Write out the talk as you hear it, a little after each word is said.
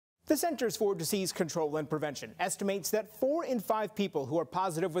The Centers for Disease Control and Prevention estimates that 4 in 5 people who are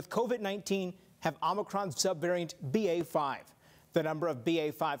positive with COVID-19 have Omicron subvariant BA.5. The number of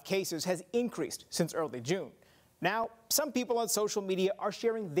BA.5 cases has increased since early June. Now, some people on social media are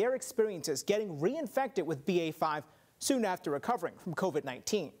sharing their experiences getting reinfected with BA.5 soon after recovering from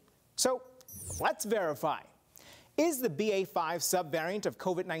COVID-19. So, let's verify. Is the BA.5 subvariant of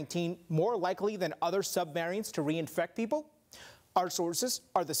COVID-19 more likely than other subvariants to reinfect people? Our sources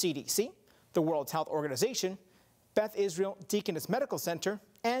are the CDC, the World Health Organization, Beth Israel Deaconess Medical Center,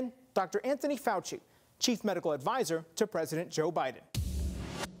 and Dr. Anthony Fauci, Chief Medical Advisor to President Joe Biden.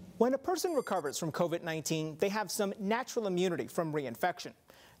 When a person recovers from COVID-19, they have some natural immunity from reinfection.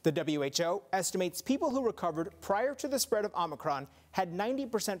 The WHO estimates people who recovered prior to the spread of Omicron had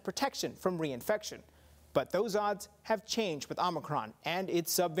 90% protection from reinfection. But those odds have changed with Omicron and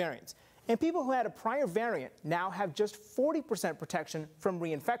its subvariants. And people who had a prior variant now have just 40% protection from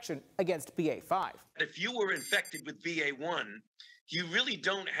reinfection against BA.5. If you were infected with BA.1, you really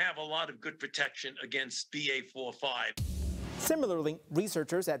don't have a lot of good protection against BA.4/5. Similarly,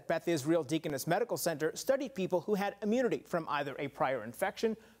 researchers at Beth Israel Deaconess Medical Center studied people who had immunity from either a prior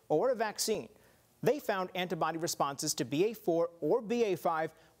infection or a vaccine. They found antibody responses to BA.4 or BA.5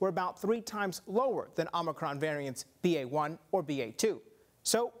 were about 3 times lower than Omicron variants BA.1 or BA.2.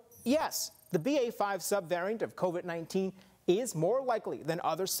 So, yes, the BA.5 subvariant of COVID-19 is more likely than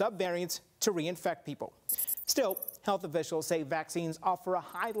other subvariants to reinfect people. Still, health officials say vaccines offer a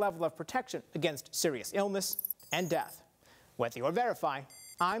high level of protection against serious illness and death. With your Verify,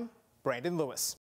 I'm Brandon Lewis.